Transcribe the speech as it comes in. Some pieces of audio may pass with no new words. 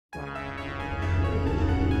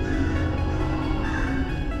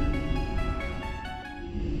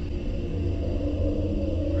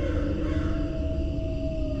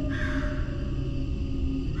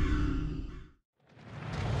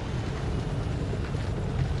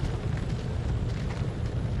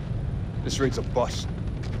This raid's a bust.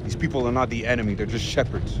 These people are not the enemy, they're just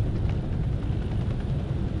shepherds.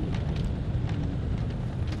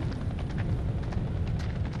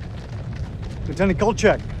 Lieutenant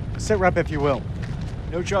Kolchak, sit rep if you will.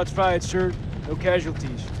 No shots fired, sir. No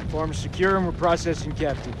casualties. Farm is secure and we're processing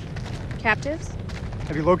captives. Captives?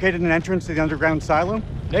 Have you located an entrance to the underground silo?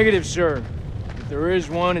 Negative, sir. If there is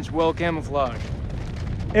one, it's well camouflaged.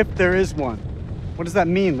 If there is one. What does that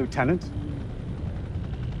mean, Lieutenant?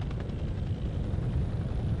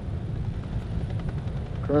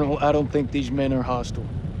 Colonel, I don't think these men are hostile.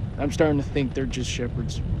 I'm starting to think they're just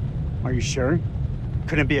shepherds. Are you sure?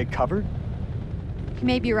 Couldn't it be a cover? You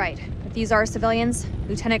may be right. If these are civilians,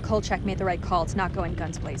 Lieutenant Kolchak made the right call to not go in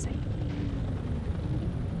guns blazing.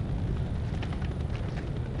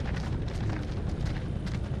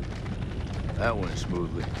 That went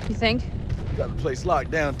smoothly. You think? Got the place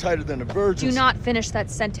locked down tighter than a virgin's. Do not finish that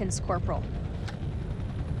sentence, Corporal.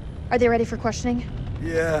 Are they ready for questioning?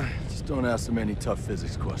 Yeah, just don't ask them any tough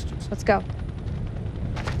physics questions. Let's go.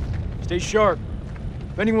 Stay sharp.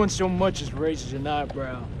 If anyone so much as raises an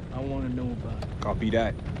eyebrow, I want to know about it. Copy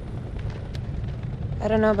that. I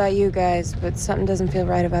don't know about you guys, but something doesn't feel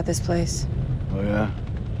right about this place. Oh yeah?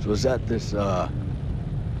 So is that this,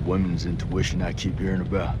 women's intuition I keep hearing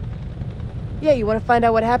about? Yeah, you want to find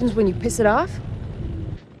out what happens when you piss it off?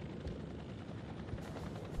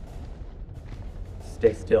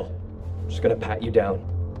 Stay still. I'm just gonna pat you down.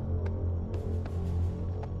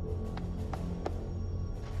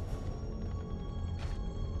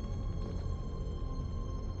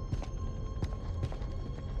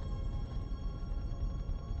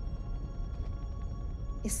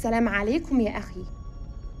 السلام عليكم يا أخي.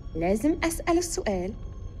 لازم أسأل السؤال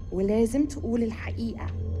ولازم تقول الحقيقة.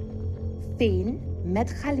 فين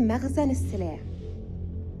مدخل مخزن السلاح؟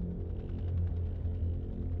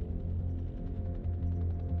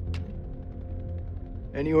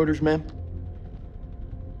 Any orders, ma'am?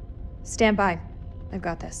 Stand by. I've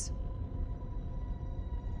got this.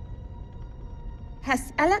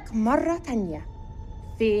 هسألك مرة تانية.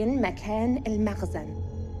 فين مكان المخزن؟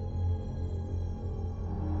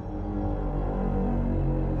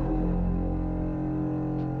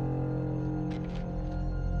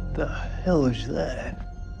 The hell is that?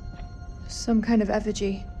 Some kind of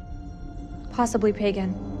effigy. Possibly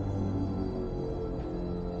pagan.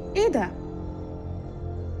 إيه ده؟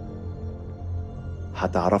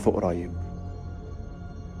 هتعرفوا قريب.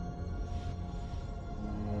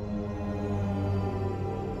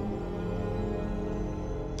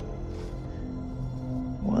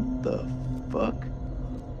 What the fuck?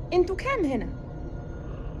 انتوا كام هنا؟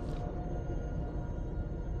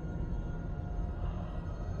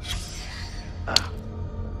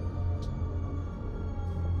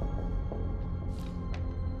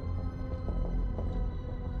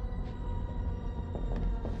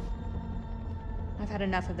 I've had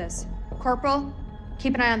enough of this. Corporal,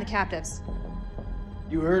 keep an eye on the captives.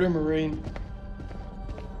 You heard her, Marine.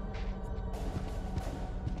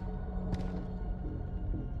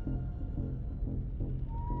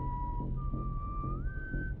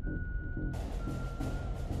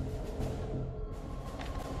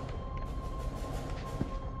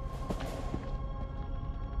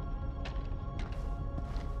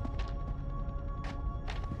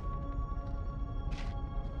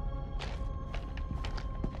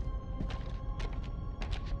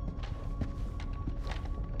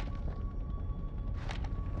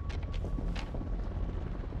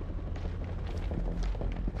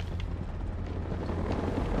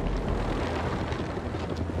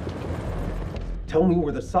 Tell me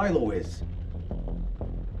where the silo is.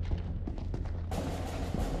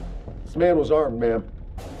 This man was armed, ma'am.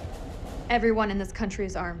 Everyone in this country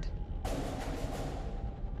is armed.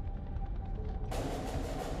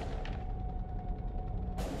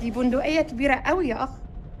 دي بندقية كبيرة قوي يا أخ.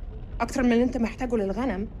 أكتر من اللي أنت محتاجه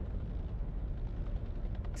للغنم.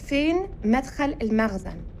 فين مدخل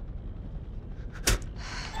المخزن؟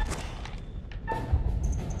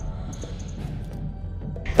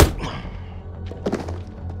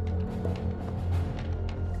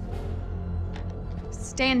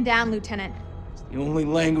 Stand down, Lieutenant. It's the only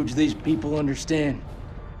language these people understand.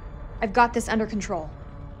 I've got this under control.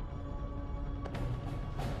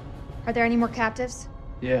 Are there any more captives?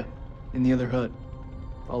 Yeah, in the other hut.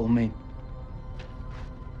 Follow me.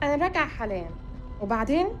 أنا راجع حاليا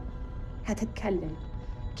وبعدين هتتكلم.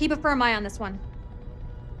 Keep a firm eye on this one.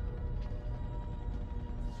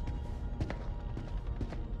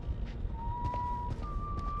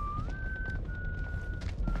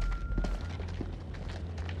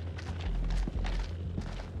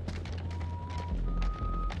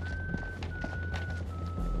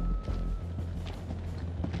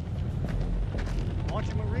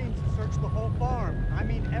 Marines to search the whole farm. I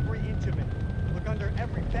mean every inch of it. Look under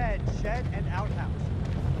every bed, shed, and outhouse.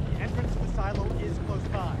 The entrance to the silo is close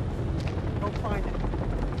by. Go find it.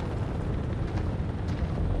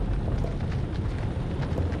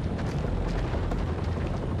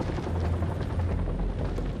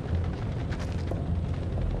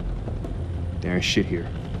 There ain't shit here.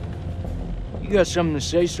 You got something to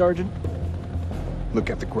say, Sergeant? Look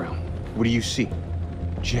at the ground. What do you see?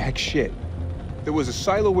 Jack shit. There was a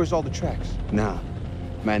silo, where's all the tracks? Nah.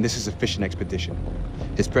 Man, this is a fishing expedition.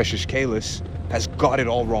 His precious Kalis has got it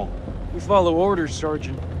all wrong. We follow orders,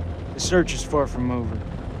 Sergeant. The search is far from over.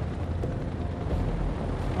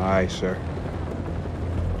 Aye, sir.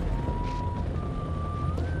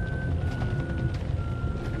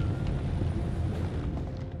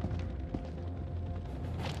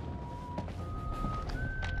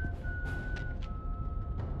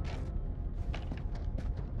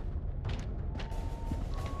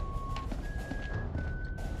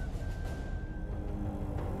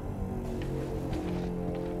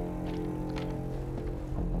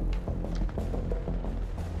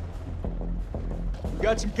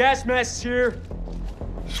 Got some gas masks here.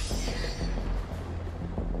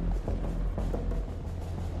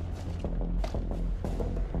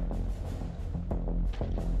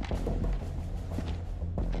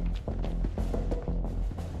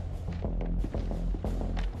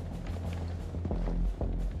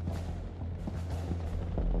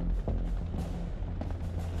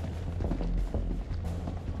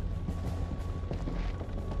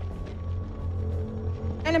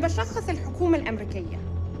 أنا بشخص الحكومة الأمريكية.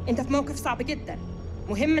 أنت في موقف صعب جدا.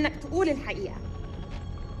 مهم إنك تقول الحقيقة.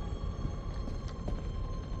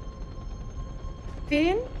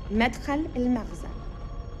 فين مدخل المخزن؟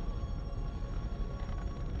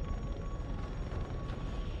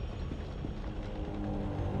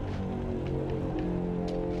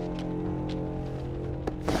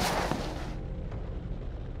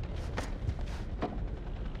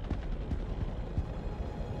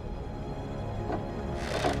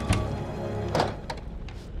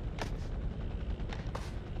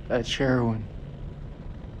 That's heroin.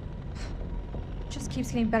 Just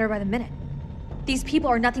keeps getting better by the minute. These people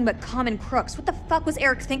are nothing but common crooks. What the fuck was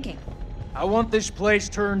Eric thinking? I want this place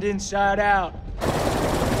turned inside out.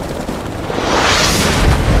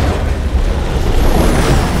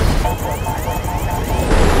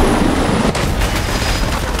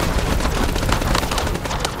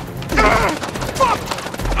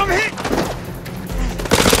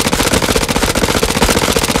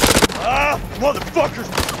 Motherfuckers!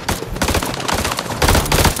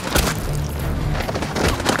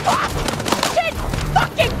 Shit!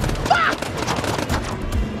 Fucking fuck!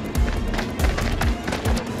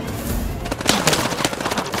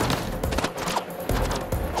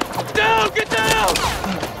 Down! Get down!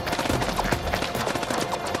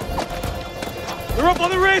 They're up on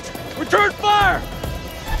the ridge! Return fire!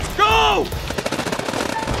 Go!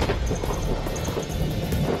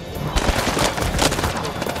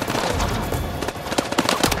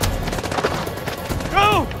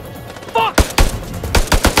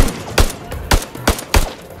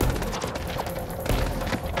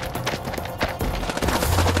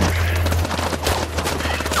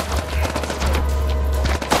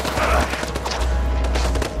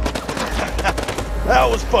 That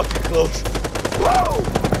was fucking close. Whoa!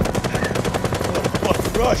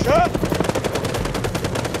 Fucking rush, huh?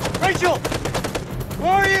 Rachel!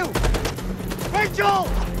 Where are you? Rachel!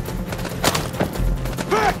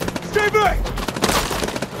 Back! Stay back!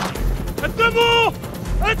 قدموا!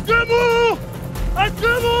 قدموا!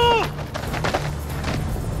 قدموا!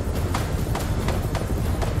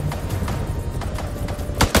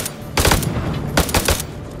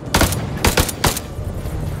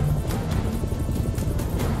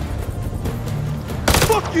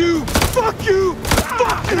 Fuck you! Fuck you!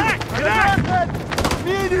 Fuck you!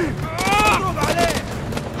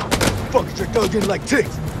 Fuckers are thugging like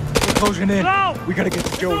ticks. We're closing in. We gotta get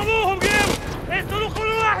to Joey.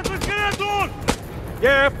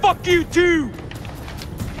 Yeah, fuck you too!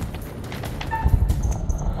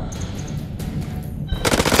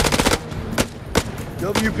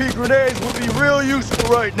 WP grenades would be real useful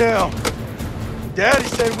right now. Daddy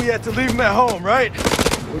said we had to leave them at home, right?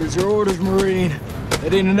 What is your orders, Marine?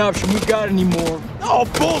 That ain't an option we got anymore. Oh,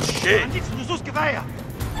 bullshit! I'm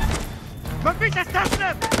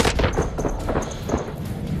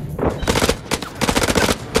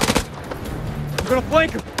gonna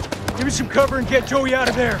flank him. Give me some cover and get Joey out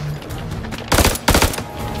of there.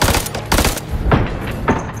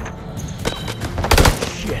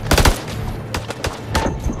 Shit.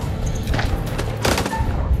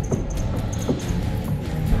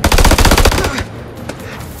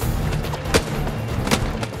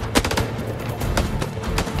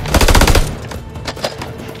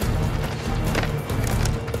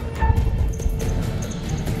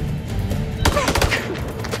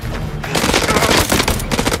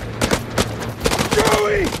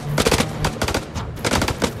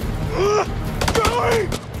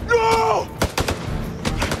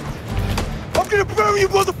 bury you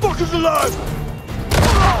motherfuckers alive!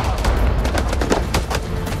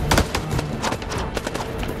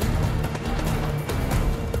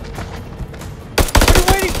 What are you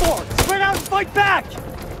waiting for? Spread out and fight back!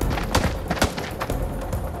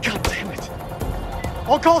 God damn it.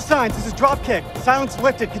 All call signs, this is Dropkick. Silence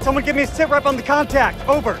lifted. Can someone give me a sit rep on the contact?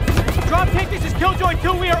 Over. Dropkick, this is Killjoy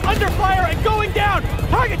 2. We are under fire and going down.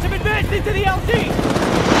 Targets have advanced into the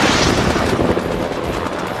LZ.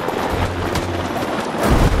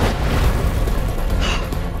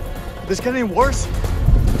 Did this get any worse?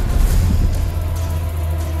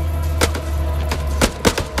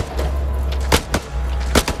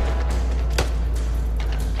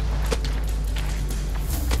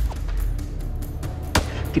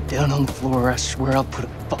 Get down on the floor, or I swear I'll put a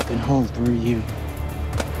fucking hole through you.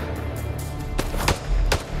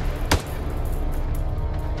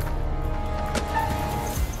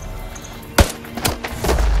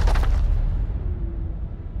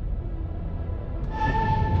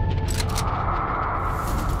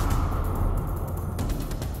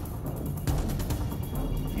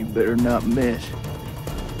 You better not miss.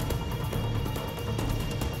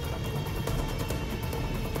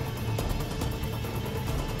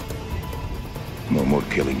 No more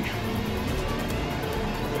killing.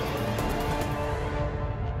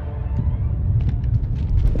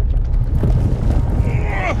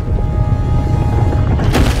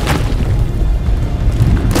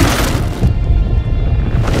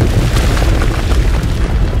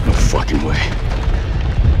 No fucking way.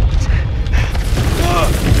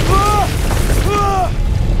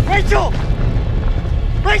 Rachel!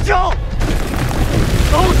 Rachel!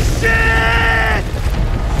 Oh shit!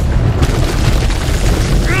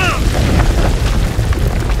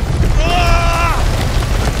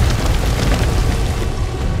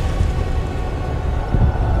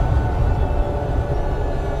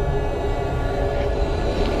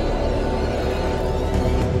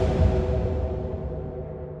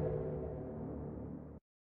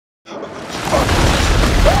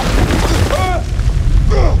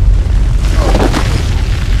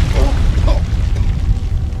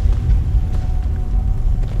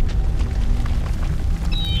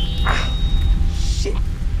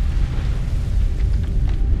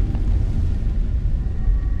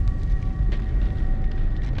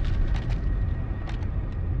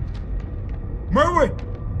 Merwin!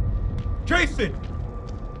 Jason!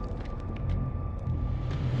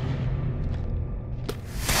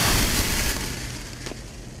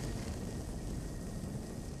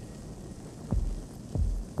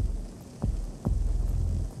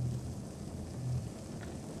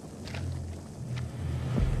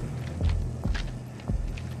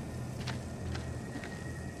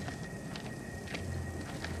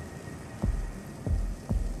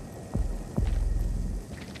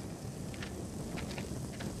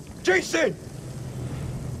 Jason!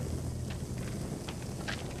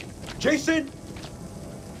 Jason!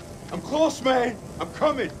 I'm close, man. I'm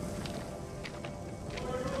coming.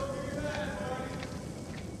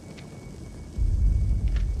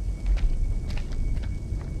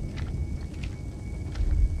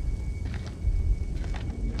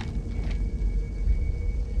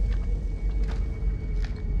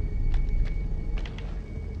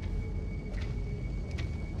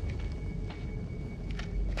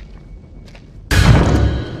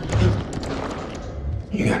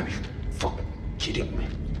 You gotta be fucking kidding me.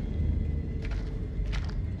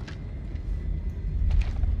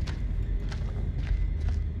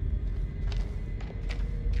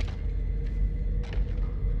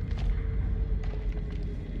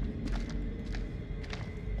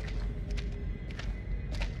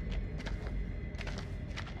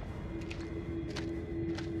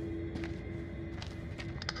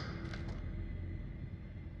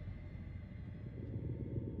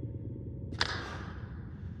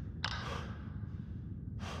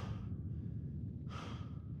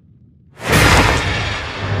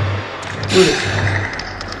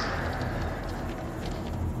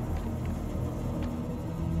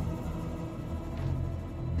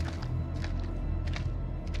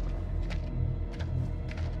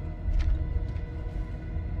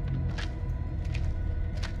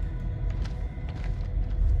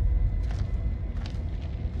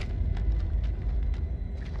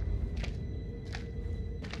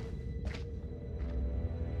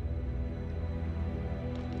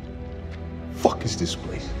 Fuck is this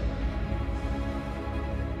place?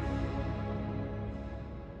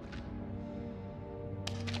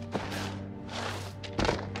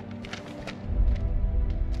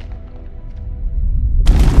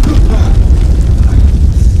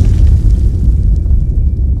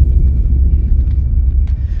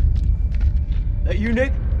 you,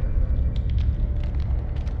 Nick?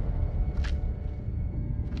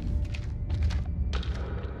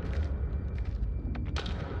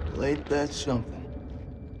 Well, ain't that something?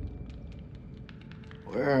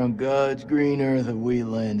 Where on God's green earth have we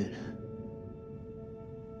landed?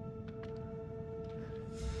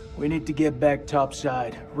 We need to get back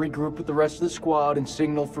topside, regroup with the rest of the squad, and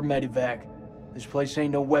signal for medevac. This place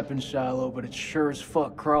ain't no weapons silo, but it's sure as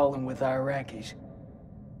fuck crawling with Iraqis.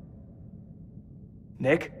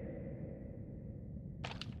 Nick?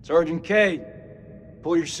 Sergeant K,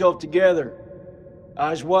 pull yourself together.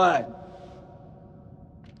 Eyes wide.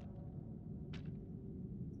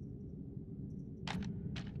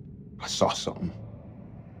 I saw something.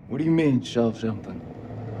 What do you mean, saw something?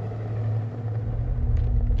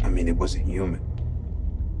 I mean, it wasn't human.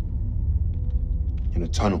 In a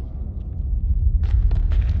tunnel.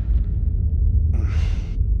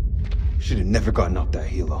 Should have never gotten up that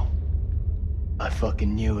helo. I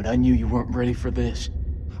fucking knew it. I knew you weren't ready for this.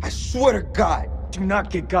 I swear to God! Do not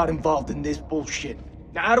get God involved in this bullshit.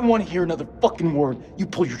 Now, I don't want to hear another fucking word. You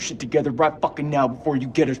pull your shit together right fucking now before you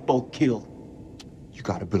get us both killed. You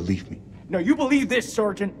gotta believe me. No, you believe this,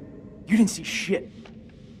 Sergeant. You didn't see shit.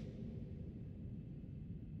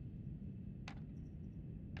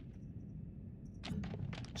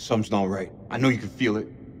 Something's not right. I know you can feel it.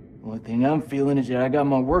 One thing I'm feeling is that I got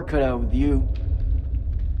my work cut out with you.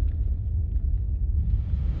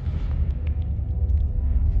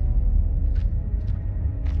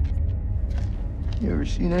 You ever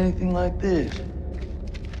seen anything like this?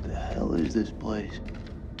 What the hell is this place?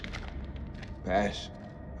 Bash.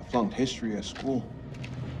 I flunked history at school.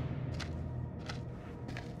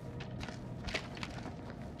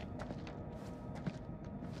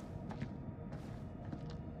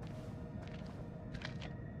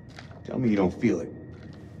 Tell me you don't feel it.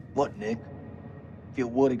 What, Nick? Feel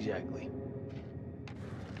what exactly?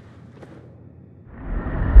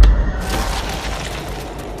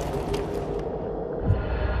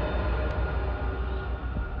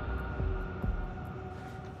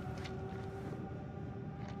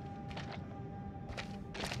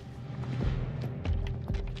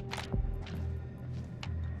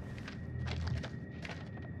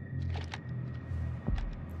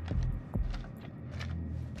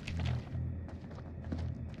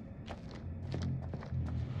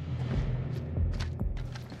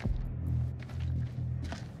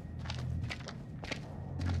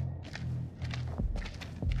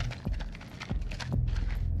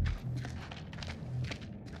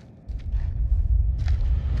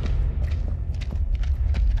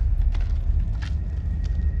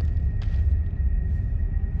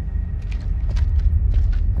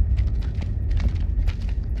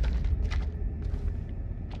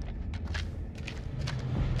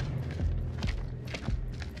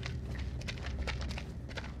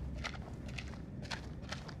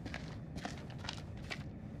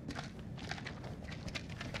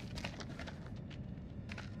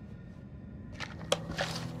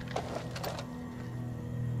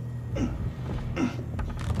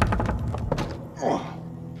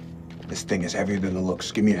 This thing is heavier than it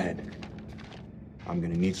looks. Give me a hand. I'm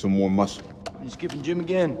gonna need some more muscle. He's skipping Jim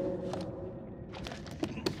again.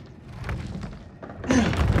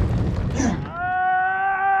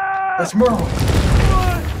 That's Merle.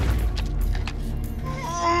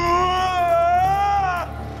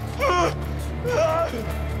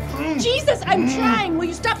 Jesus, I'm trying! Will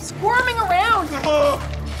you stop squirming around?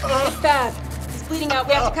 It's bad. He's bleeding out.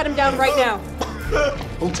 We have to cut him down right now.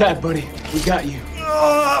 Hold tight, buddy. We got you.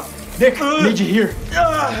 Nick, I need you here.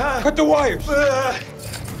 Cut the wires! Oh,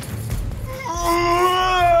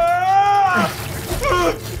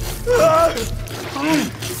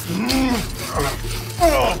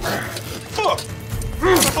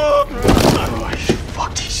 he's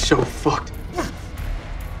fucked. He's so fucked.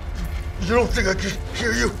 You don't think I can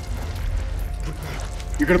hear you?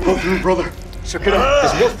 You're gonna pull through, brother. Suck it up.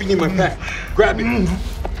 There's morphine in my pack. Grab it.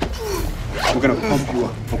 We're gonna pump you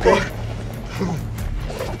up, okay?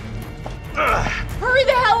 Hurry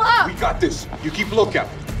the hell up! We got this. You keep lookout.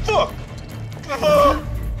 Fuck!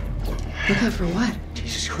 Lookout for what?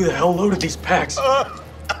 Jesus, who the hell loaded these packs? What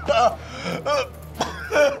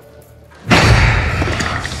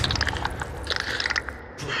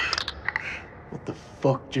the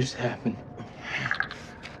fuck just happened?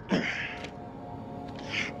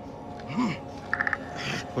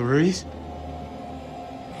 Clarice?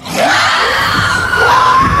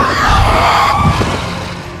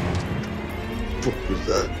 What was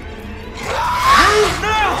that?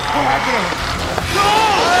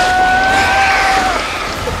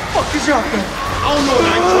 What the fuck is happening? I don't know,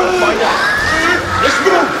 man. I'm trying to find out. Let's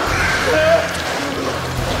move!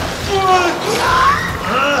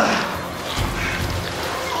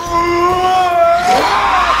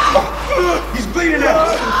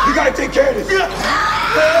 I take care of this. There's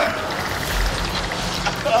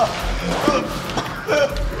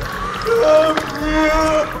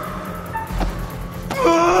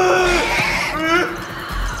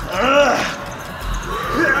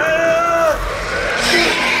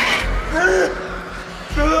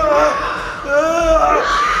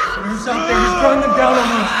something. He's throwing them down on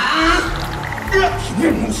us.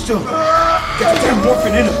 Man, hold still. Got the damn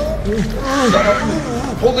morphine in him. Shut up.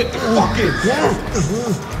 Hold it the fuck in.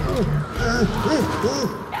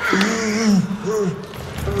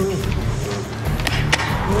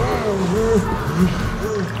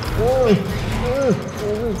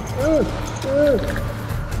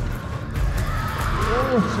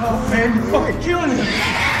 Oh, man, you're fucking killing him.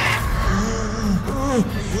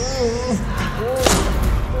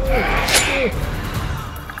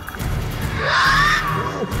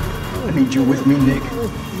 I need you with me, Nick.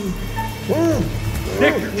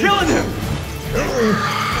 Nick, you're killing him!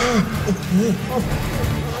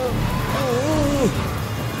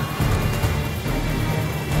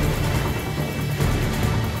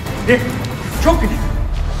 Nick, you're choking him!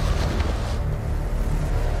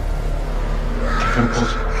 Keep them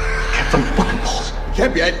pulse. Keep them fucking pulse.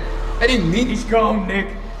 Can't be. I didn't mean. He's gone, Nick.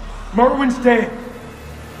 Merwin's dead.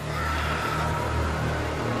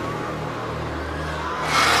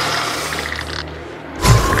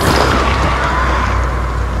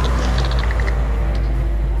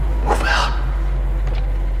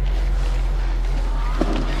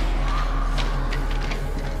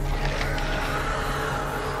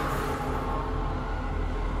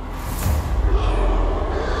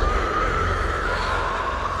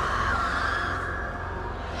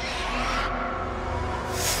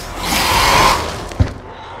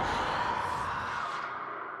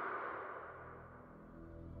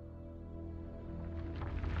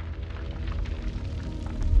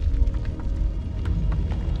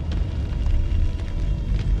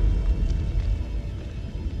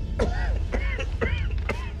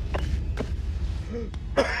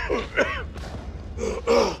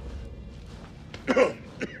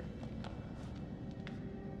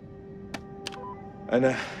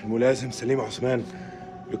 أنا الملازم سليم عثمان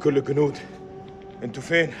لكل الجنود. أنتوا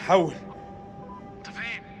فين؟ حول. أنت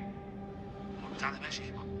فين؟ هو بتاعنا ماشي؟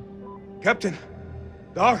 كابتن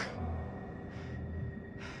دار،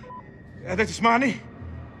 قادر تسمعني؟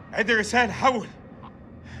 عد الرسالة. حول.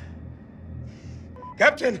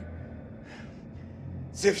 كابتن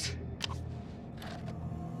زفت.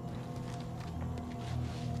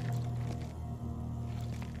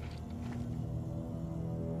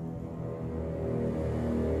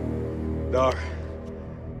 دار،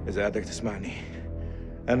 إذا قادر تسمعني،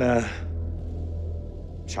 أنا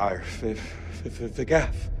مش عارف، في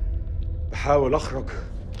كهف بحاول أخرج.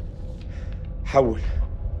 حول.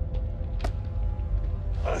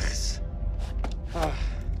 أخس.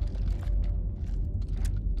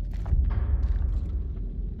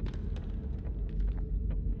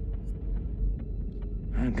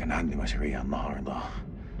 كان عندي مشاريع النهارده،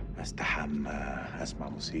 استحمى، اسمع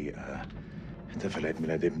موسيقى، احتفل عيد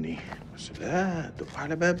ميلاد ابني، بس لا دق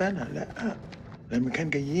على باب انا. لا، لما كان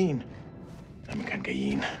جايين.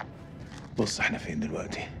 بص احنا فين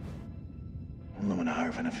دلوقتي؟ والله ما انا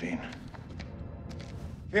عارف انا فين.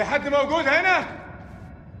 في حد موجود هنا؟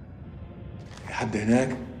 في حد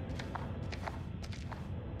هناك؟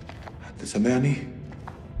 حد سمعني؟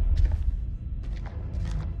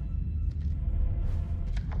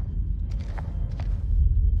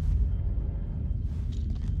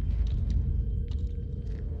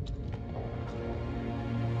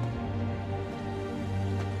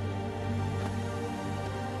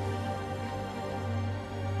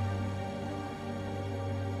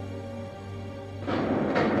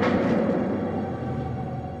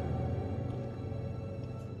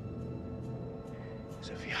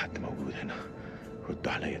 إذا في حد موجود هنا رد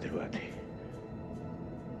عليا دلوقتي.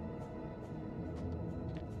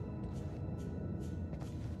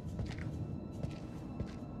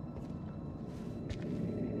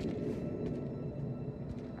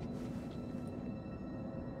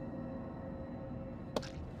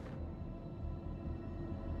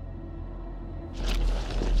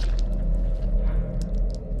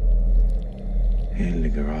 ايه اللي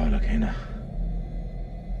جرالك هنا؟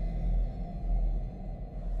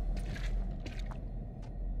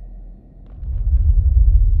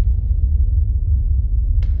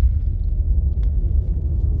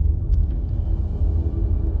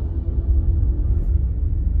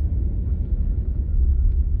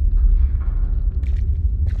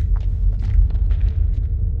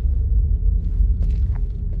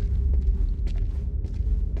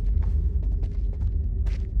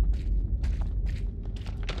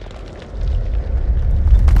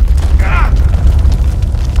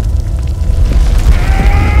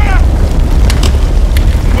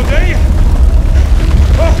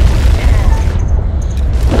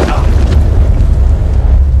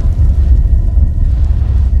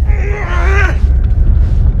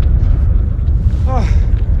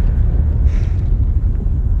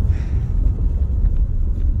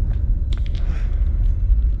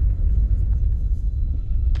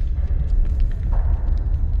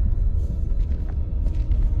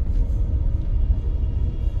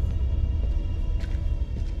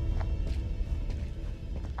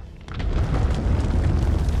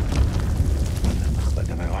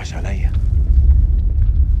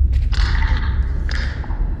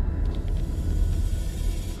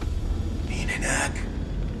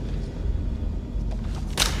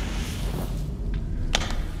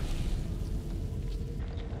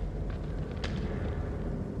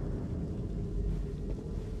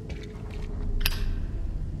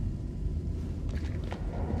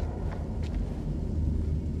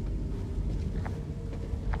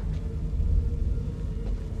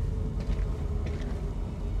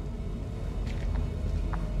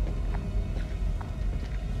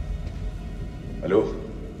 الو.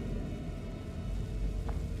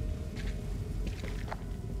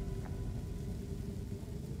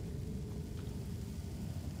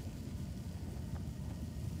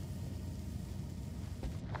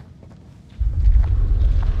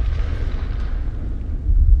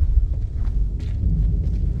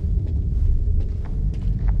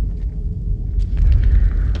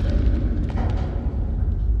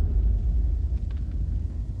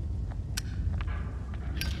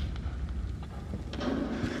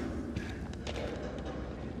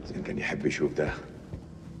 زين كان يحب يشوف ده.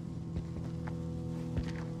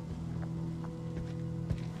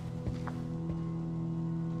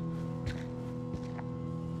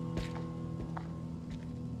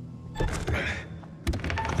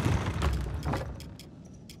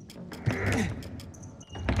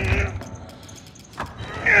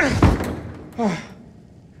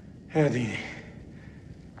 هذه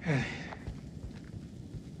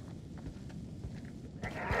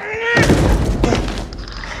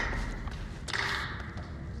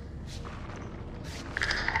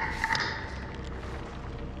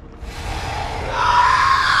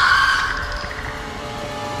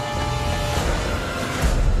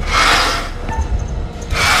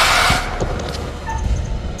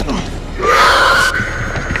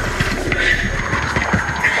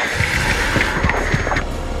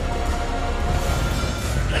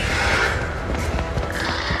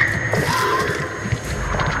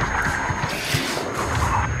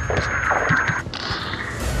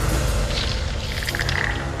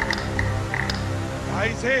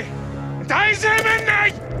عايز ايه؟ انت عايز ايه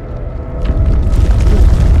مني؟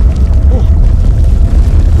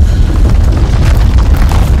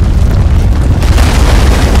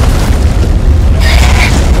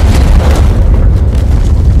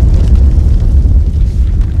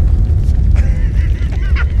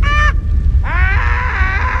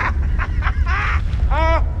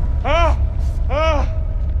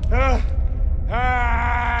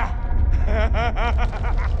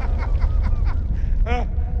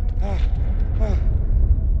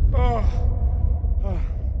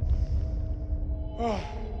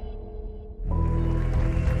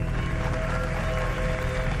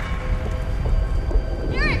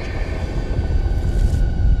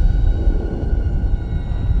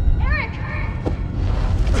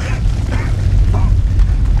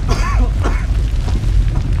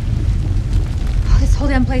 This whole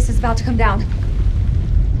damn place is about to come down.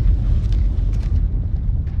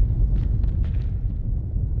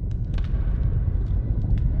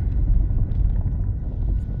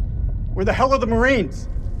 Where the hell are the Marines?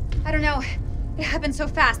 I don't know. It happened so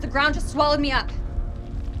fast. The ground just swallowed me up.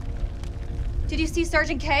 Did you see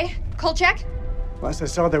Sergeant K? Kolchak? Last I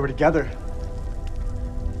saw, they were together.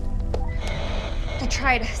 I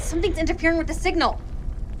tried. Something's interfering with the signal.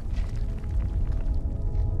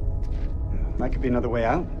 That could be another way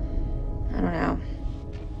out. I don't know.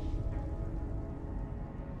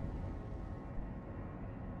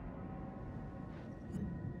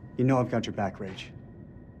 You know I've got your back, Rach.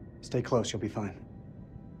 Stay close, you'll be fine.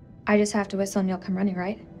 I just have to whistle and you'll come running,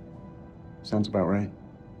 right? Sounds about right.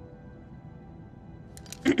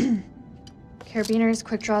 Carabiners,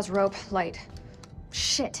 quick draws, rope, light.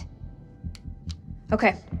 Shit.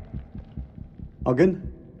 Okay, All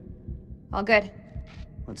good? all good.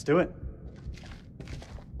 Let's do it.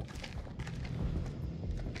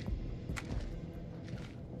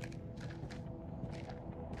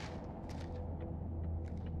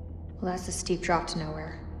 Well, that's a steep drop to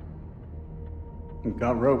nowhere. We've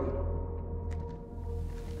got rope.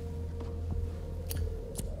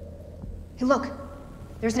 Hey, look!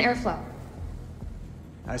 There's an airflow.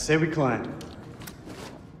 I say we climb.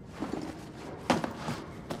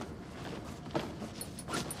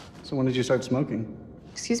 So when did you start smoking?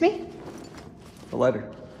 Excuse me? The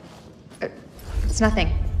lighter. It's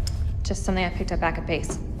nothing. Just something I picked up back at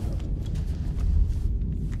base.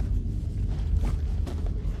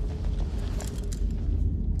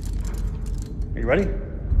 Are you ready?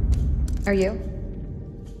 Are you?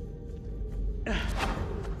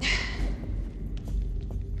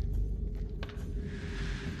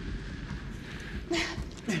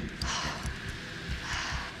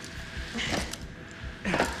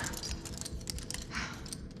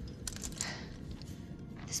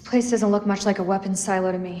 This place doesn't look much like a weapons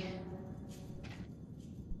silo to me.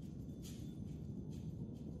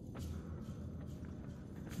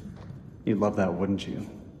 You'd love that, wouldn't you?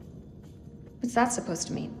 What's that supposed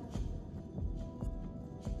to mean?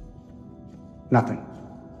 Nothing.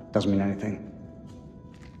 Doesn't mean anything.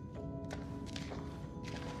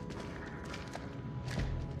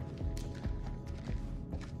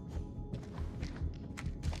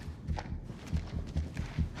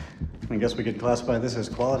 I guess we could classify this as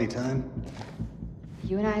quality time.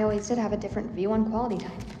 You and I always did have a different view on quality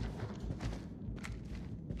time.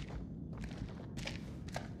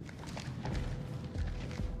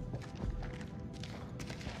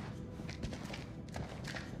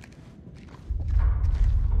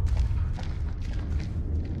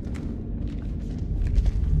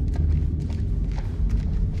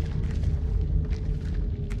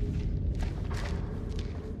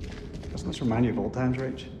 Doesn't this remind you of old times,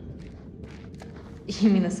 Rach? You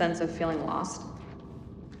mean the sense of feeling lost?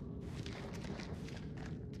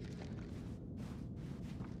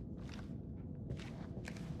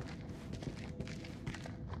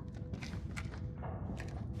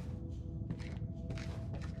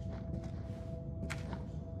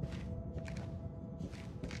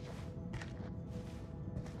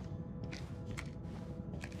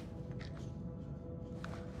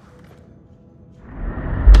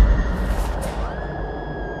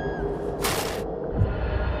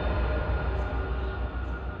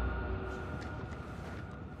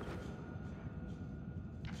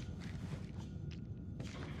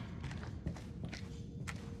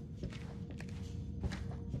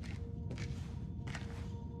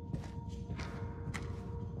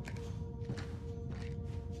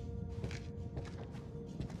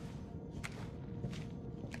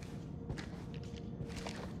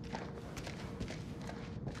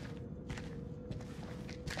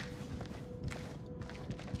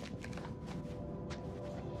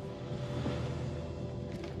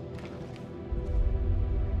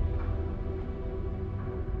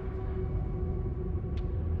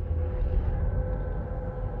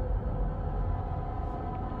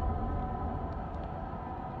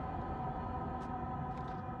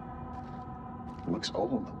 Looks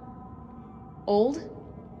old. Old?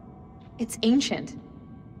 It's ancient.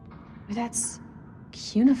 Or that's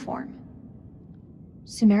cuneiform.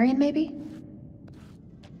 Sumerian, maybe?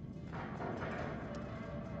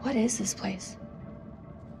 What is this place?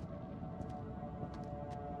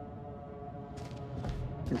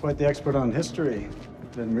 You're quite the expert on history.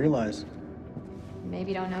 Didn't realize.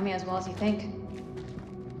 Maybe you don't know me as well as you think.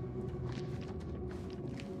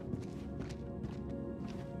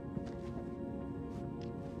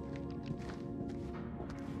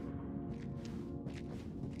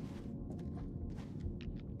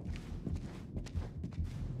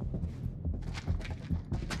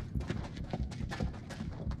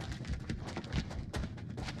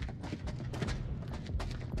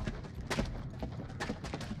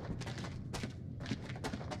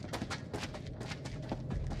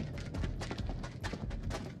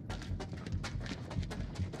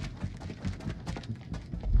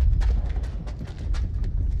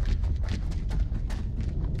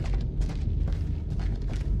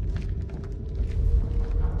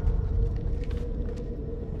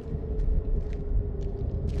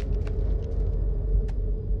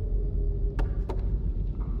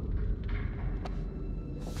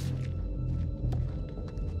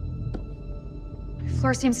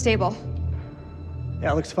 Floor seems stable.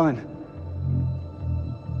 Yeah, it looks fine.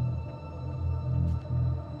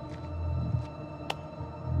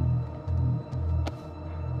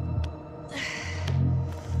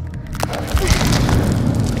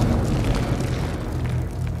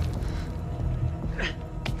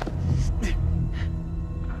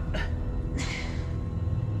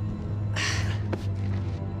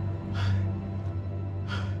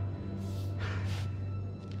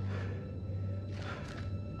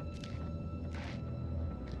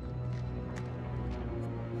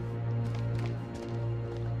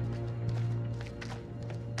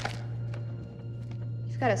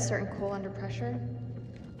 Got a certain cool under pressure.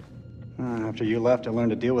 After you left, I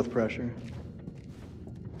learned to deal with pressure.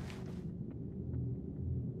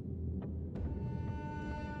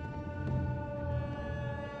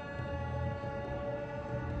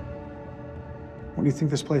 What do you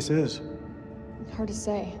think this place is? Hard to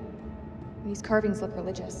say. These carvings look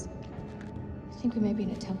religious. I think we may be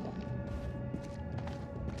in a temple.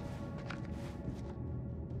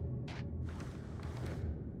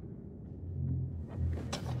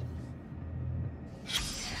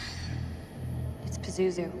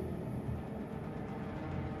 Pazuzu.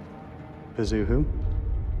 Pazu who?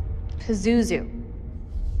 Pazuzu.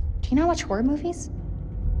 Do you not watch horror movies?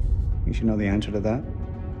 You should know the answer to that.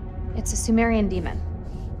 It's a Sumerian demon.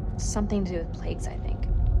 Something to do with plagues, I think.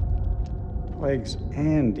 Plagues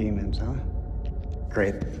and demons, huh?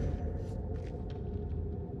 Great.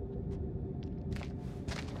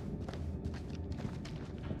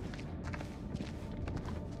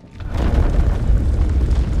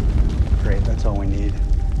 Great, that's all we need.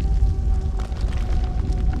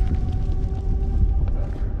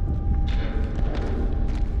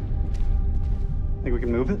 Think we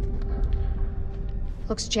can move it?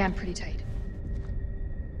 Looks jammed pretty tight.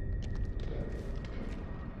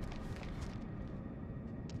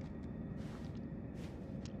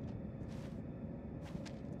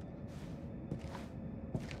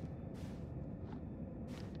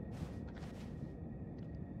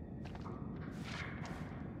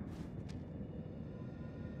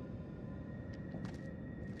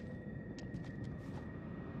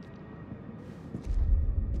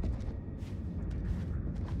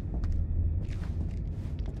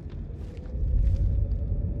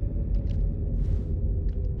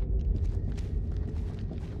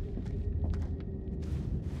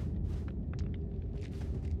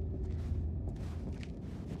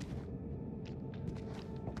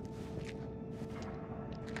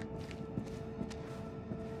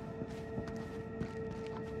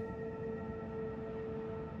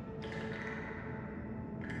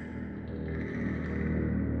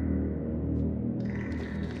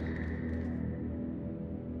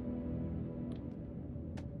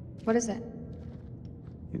 What is it?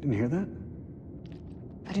 You didn't hear that?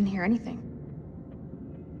 I didn't hear anything.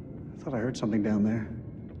 I thought I heard something down there.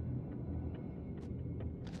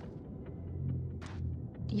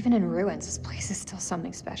 Even in ruins, this place is still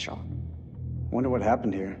something special. Wonder what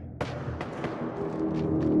happened here.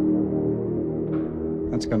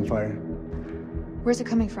 That's gunfire. Where's it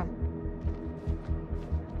coming from?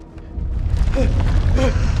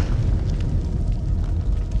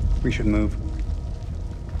 We should move.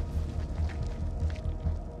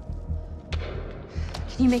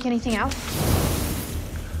 Can you make anything out?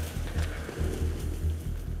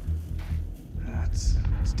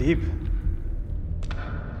 It's deep.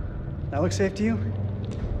 That looks safe to you?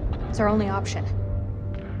 It's our only option.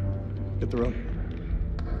 Get the rope.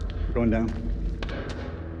 We're going down.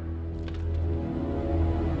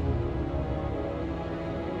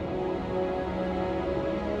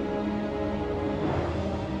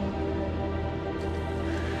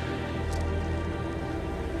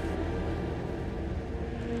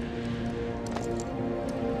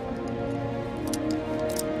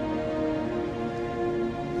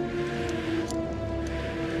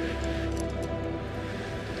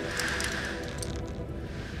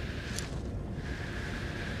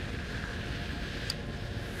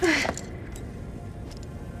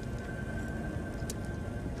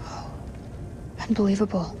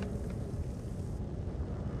 Unbelievable.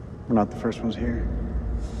 We're not the first ones here.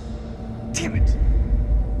 Damn it!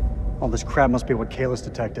 All this crap must be what Kayla's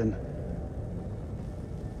detected.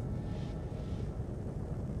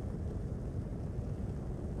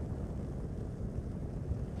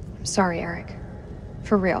 I'm sorry, Eric.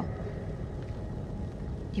 For real.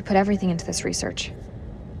 You put everything into this research.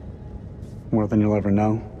 More than you'll ever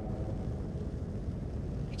know.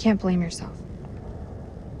 You can't blame yourself.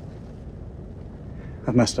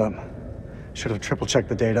 I've messed up. Should have triple-checked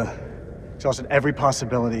the data. Exhausted every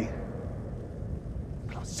possibility.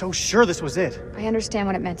 But I was so sure this was it. I understand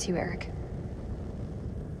what it meant to you, Eric.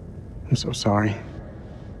 I'm so sorry.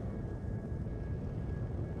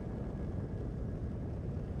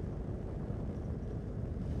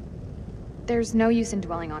 There's no use in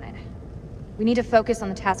dwelling on it. We need to focus on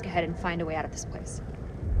the task ahead and find a way out of this place.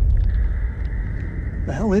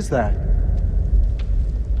 The hell is that?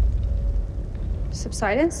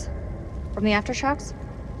 Subsidence? From the aftershocks?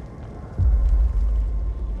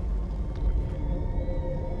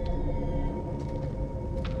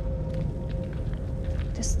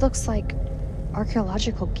 This looks like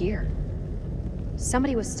archaeological gear.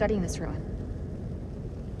 Somebody was studying this ruin.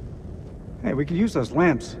 Hey, we could use those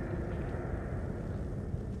lamps.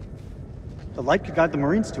 The light could guide the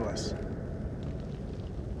Marines to us.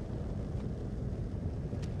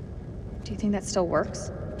 Do you think that still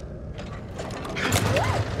works?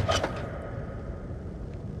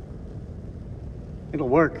 It'll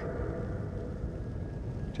work.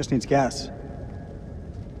 Just needs gas.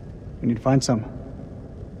 We need to find some.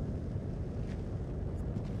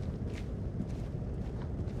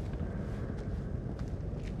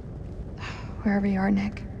 Wherever you are,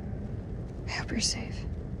 Nick, I hope you're safe.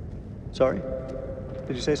 Sorry?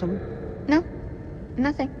 Did you say something? No,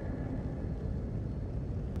 nothing.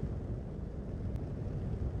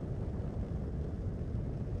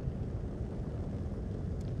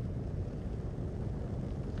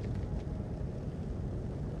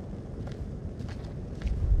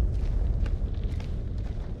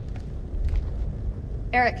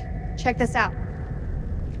 Eric, check this out.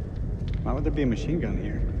 Why would there be a machine gun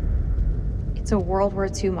here? It's a World War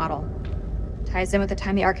II model. Ties in with the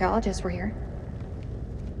time the archaeologists were here.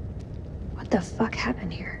 What the fuck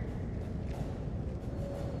happened here?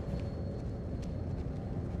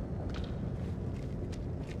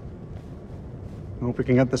 I hope we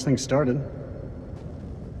can get this thing started.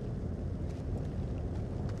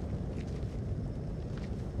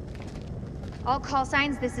 All call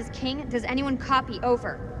signs, this is King. Does anyone copy?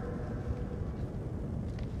 Over.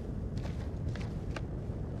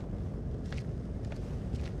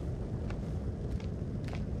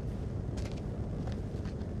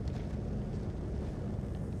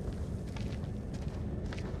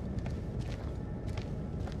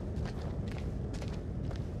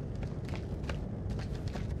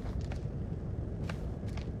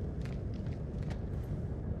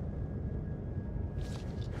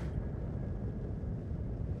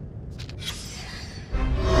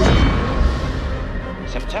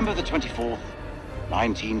 September the 24th,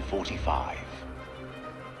 1945.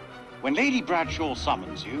 When Lady Bradshaw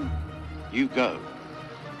summons you, you go.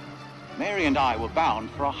 Mary and I were bound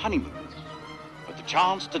for a honeymoon, but the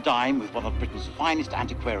chance to dine with one of Britain's finest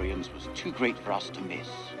antiquarians was too great for us to miss.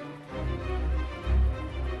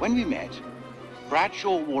 When we met,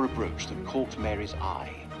 Bradshaw wore a brooch that caught Mary's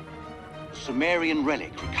eye. A Sumerian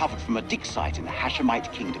relic recovered from a dig site in the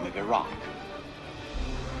Hashemite kingdom of Iraq.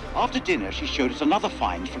 After dinner, she showed us another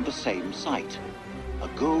find from the same site, a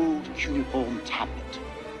gold cuneiform tablet.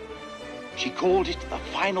 She called it the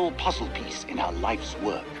final puzzle piece in her life's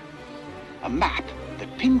work, a map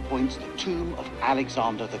that pinpoints the tomb of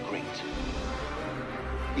Alexander the Great.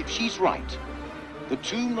 If she's right, the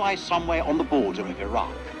tomb lies somewhere on the border of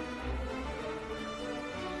Iraq.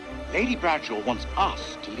 Lady Bradshaw wants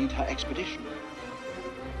us to lead her expedition.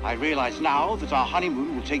 I realize now that our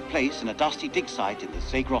honeymoon will take place in a dusty dig site in the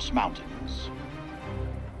Zagros Mountains.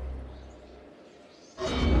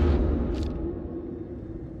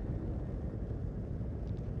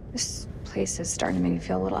 This place is starting to make me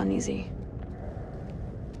feel a little uneasy.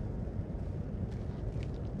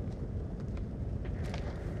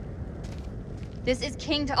 This is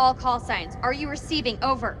King to all call signs. Are you receiving?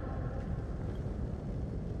 Over.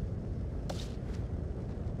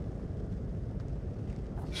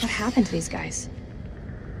 What happened to these guys?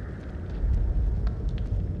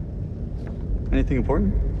 Anything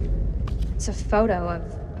important? It's a photo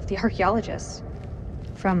of the archaeologist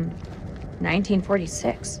from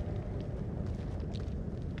 1946.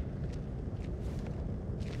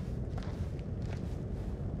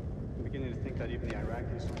 I'm beginning to think that even the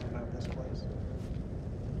Iraqis don't know this place.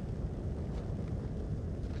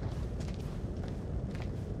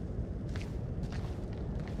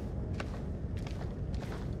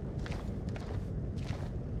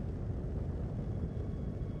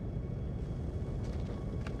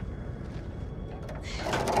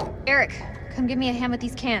 Eric, come give me a hand with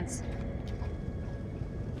these cans.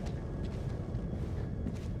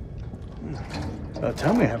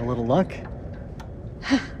 Tell me I had a little luck.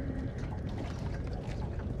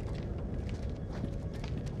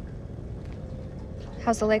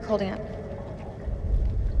 How's the lake holding up?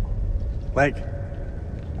 Leg?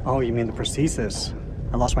 Oh, you mean the prosthesis?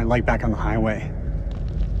 I lost my leg back on the highway.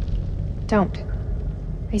 Don't.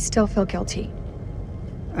 I still feel guilty.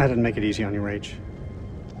 I didn't make it easy on you, Rach.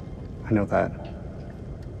 I know that.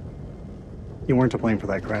 You weren't to blame for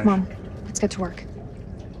that crash. Come on, let's get to work.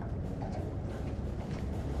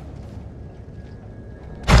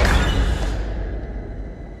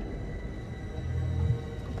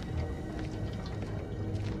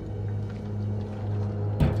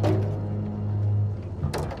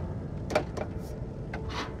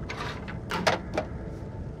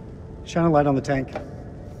 Shine a light on the tank.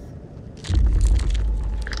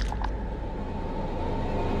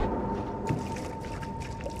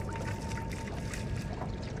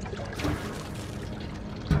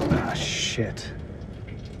 Shit.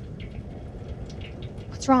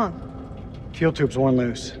 What's wrong? Fuel tube's worn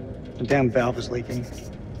loose. The damn valve is leaking.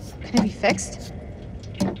 Can it be fixed?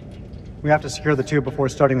 We have to secure the tube before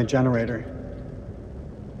starting the generator.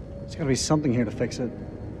 There's gotta be something here to fix it.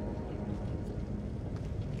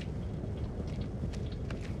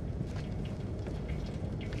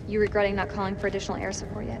 You regretting not calling for additional air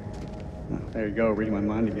support yet? Oh, there you go, reading my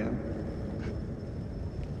mind again.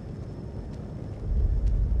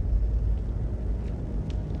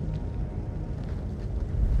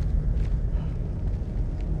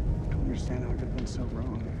 Understand how it could have been so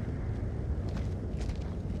wrong.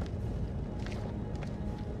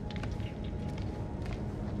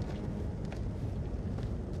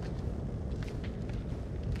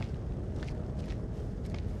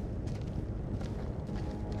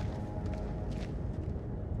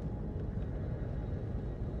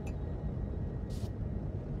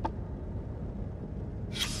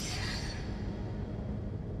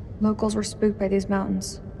 Locals were spooked by these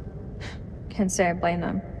mountains. Can't say I blame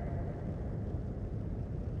them.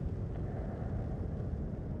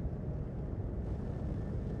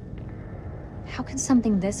 can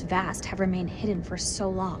something this vast have remained hidden for so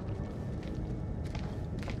long?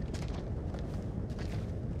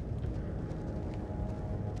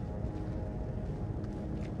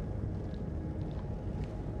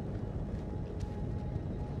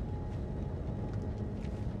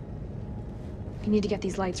 We need to get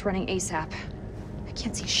these lights running ASAP. I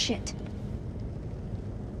can't see shit.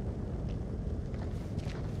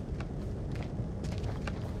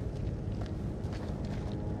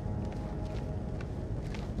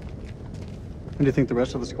 What do you think the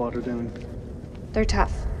rest of the squad are doing? They're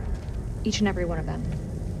tough. Each and every one of them.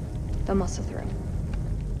 They'll muscle through.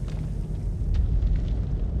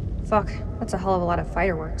 Fuck, that's a hell of a lot of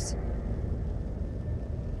fireworks.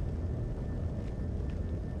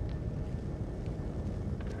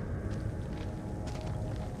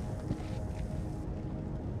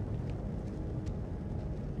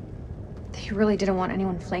 They really didn't want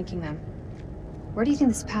anyone flanking them. Where do you think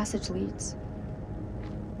this passage leads?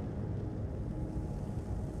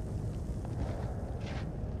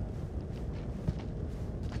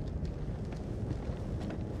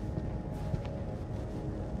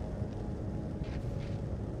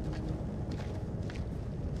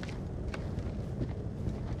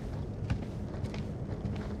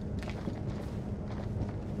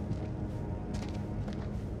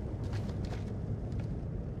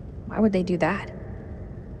 Why would they do that?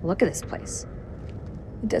 Look at this place.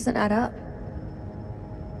 It doesn't add up.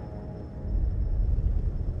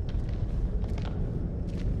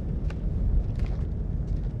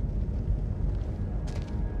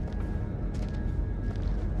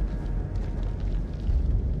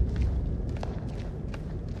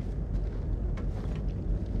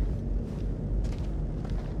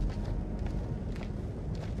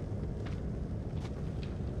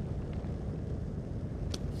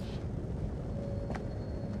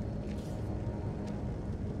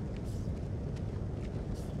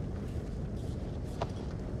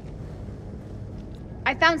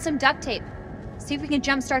 I found some duct tape. See if we can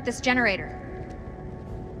jumpstart this generator.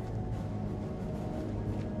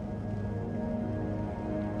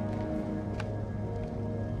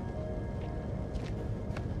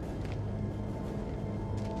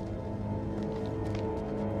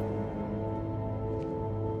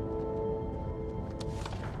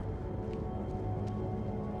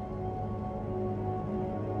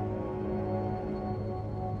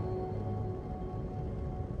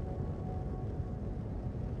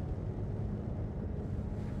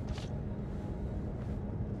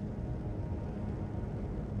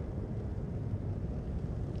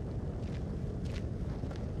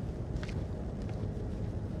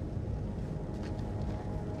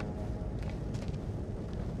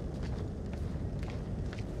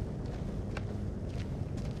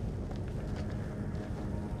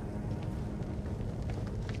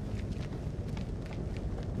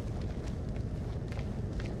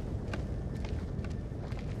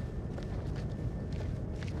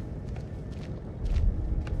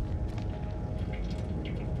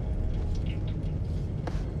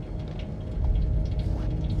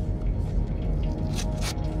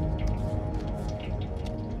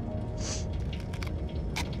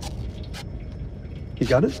 You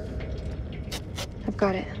got it? I've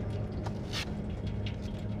got it.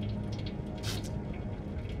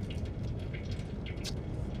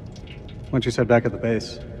 Once you said back at the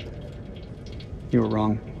base, you were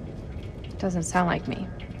wrong. Doesn't sound like me.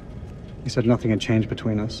 You said nothing had changed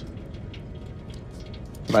between us.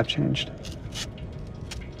 But I've changed.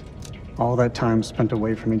 All that time spent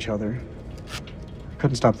away from each other, I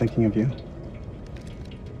couldn't stop thinking of you.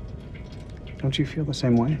 Don't you feel the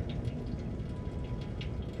same way?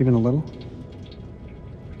 Even a little?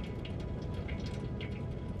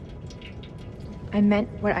 I meant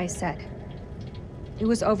what I said. It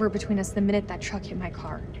was over between us the minute that truck hit my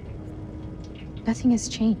car. Nothing has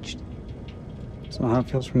changed. It's not how it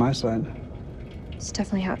feels from my side. It's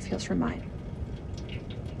definitely how it feels from mine.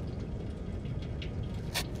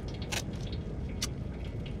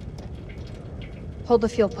 Hold the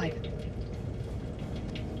fuel pipe.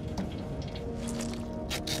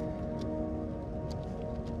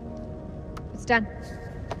 It's done.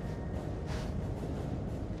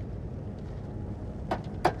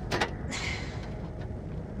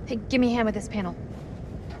 Hey, give me a hand with this panel.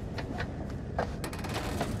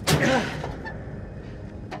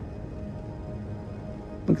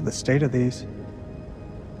 Look at the state of these.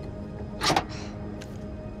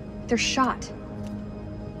 They're shot.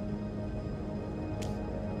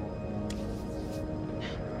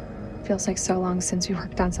 Feels like so long since we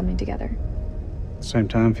worked on something together. Same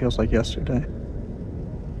time feels like yesterday.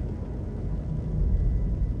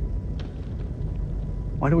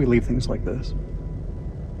 Why do we leave things like this?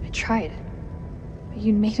 tried. But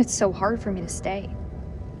you made it so hard for me to stay.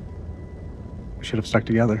 We should have stuck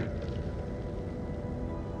together.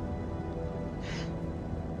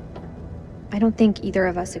 I don't think either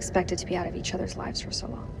of us expected to be out of each other's lives for so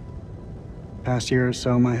long. Past year or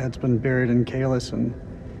so, my head's been buried in Kalis, and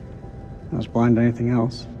I was blind to anything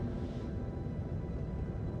else.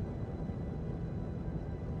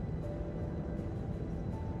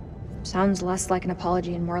 Sounds less like an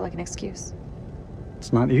apology and more like an excuse.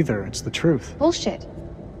 It's not either, it's the truth. Bullshit.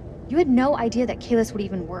 You had no idea that Kalis would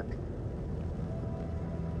even work.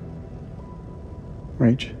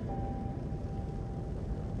 Rach.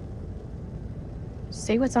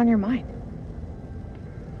 Say what's on your mind.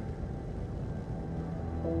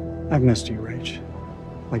 I've missed you, Rach.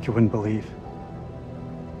 Like you wouldn't believe.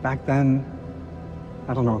 Back then,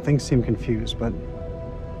 I don't know, things seemed confused, but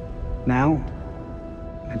now,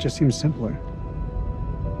 it just seems simpler.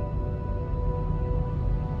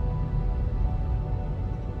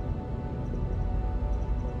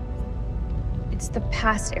 It's the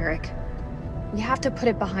past, Eric. We have to put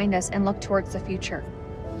it behind us and look towards the future.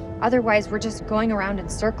 Otherwise, we're just going around in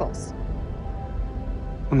circles.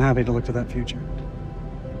 I'm happy to look to that future.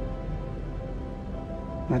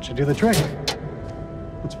 That should do the trick.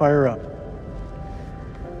 Let's fire her up.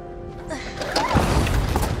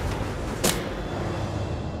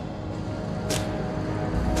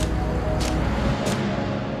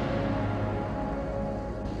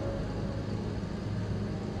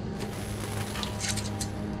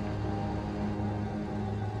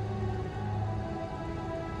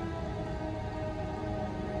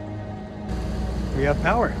 We have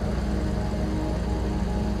power.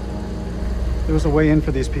 There was a way in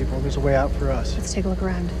for these people. There's a way out for us. Let's take a look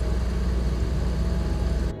around.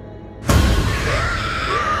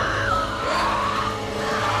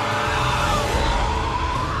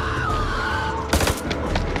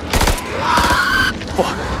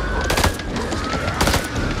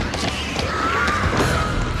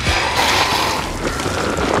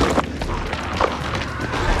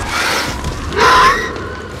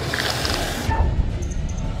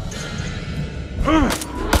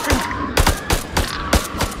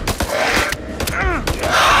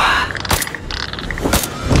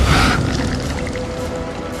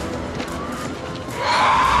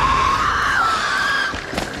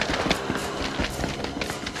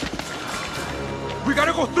 We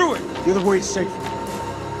gotta go through it! The other way is safer.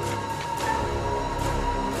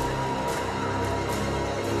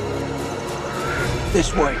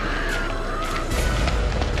 This way.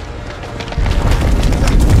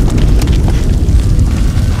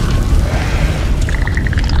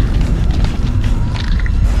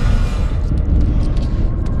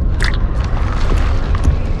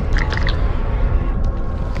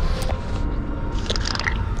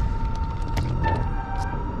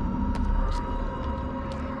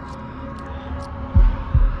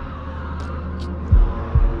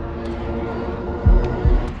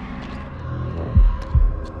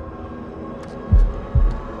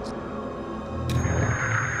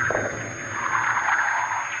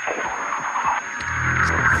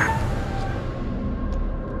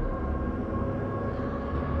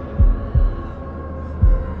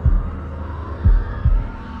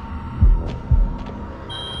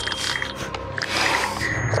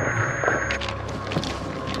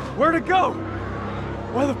 Where to go?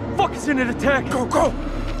 Why the fuck isn't it attack? Go, go!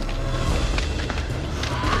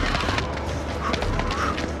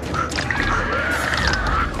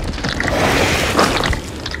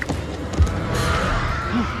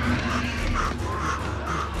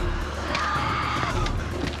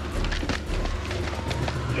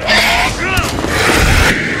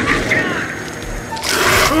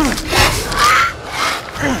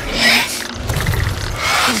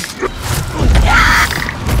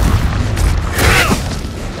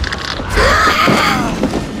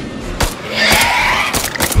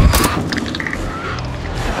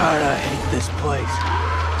 God, I hate this place.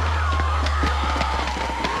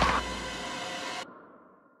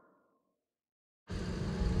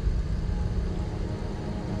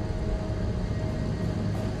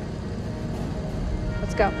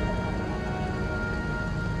 Let's go.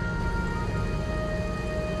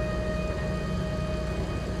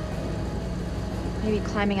 Maybe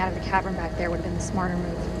climbing out of the cavern back there would have been the smarter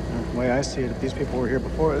move. The way I see it, if these people were here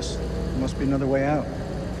before us, there must be another way out.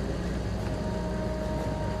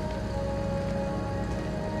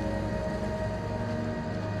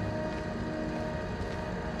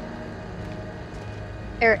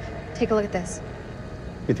 Eric, take a look at this.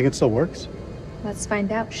 You think it still works? Let's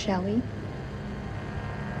find out, shall we?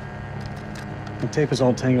 The tape is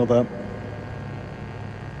all tangled up.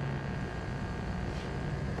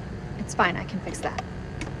 It's fine, I can fix that.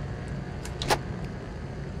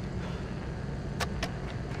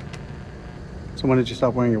 So when did you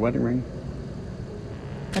stop wearing your wedding ring?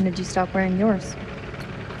 When did you stop wearing yours?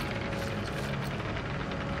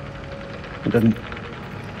 I didn't.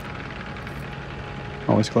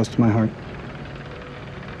 Always close to my heart.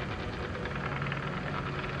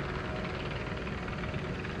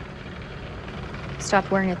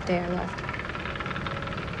 Stopped wearing it the day I left.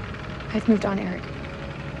 I've moved on, Eric.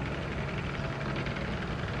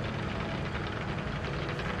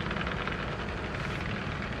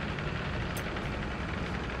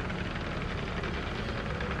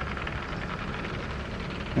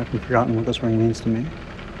 You haven't forgotten what this ring means to me.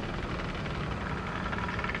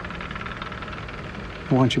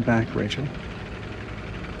 I want you back, Rachel.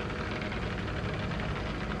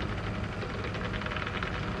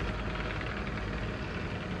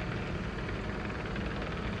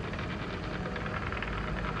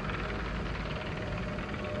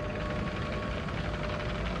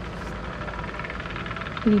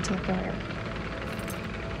 We need to let go, Eric.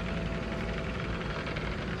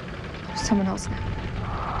 There's someone else now.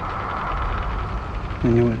 I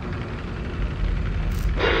knew it.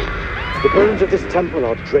 The bones of this temple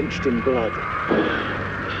are drenched in blood.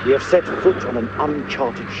 We have set foot on an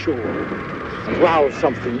uncharted shore and roused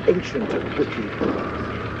something ancient and wicked.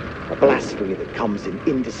 A blasphemy that comes in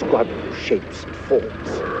indescribable shapes and forms.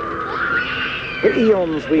 For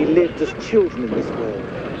eons we lived as children in this world,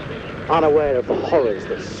 unaware of the horrors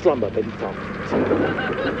that slumber beneath our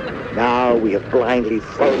feet. Now we have blindly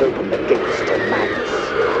thrown open the gates to madness.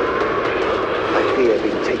 I fear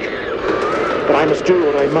being taken, but I must do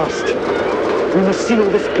what I must. We must seal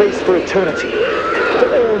this place for eternity, for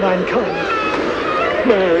all mankind.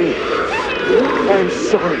 Mary, I'm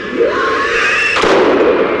sorry.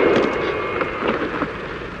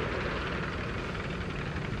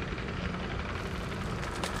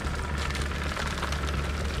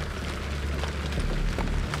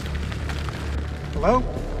 Hello?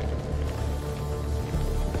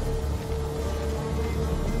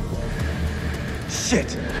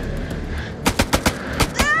 Shit!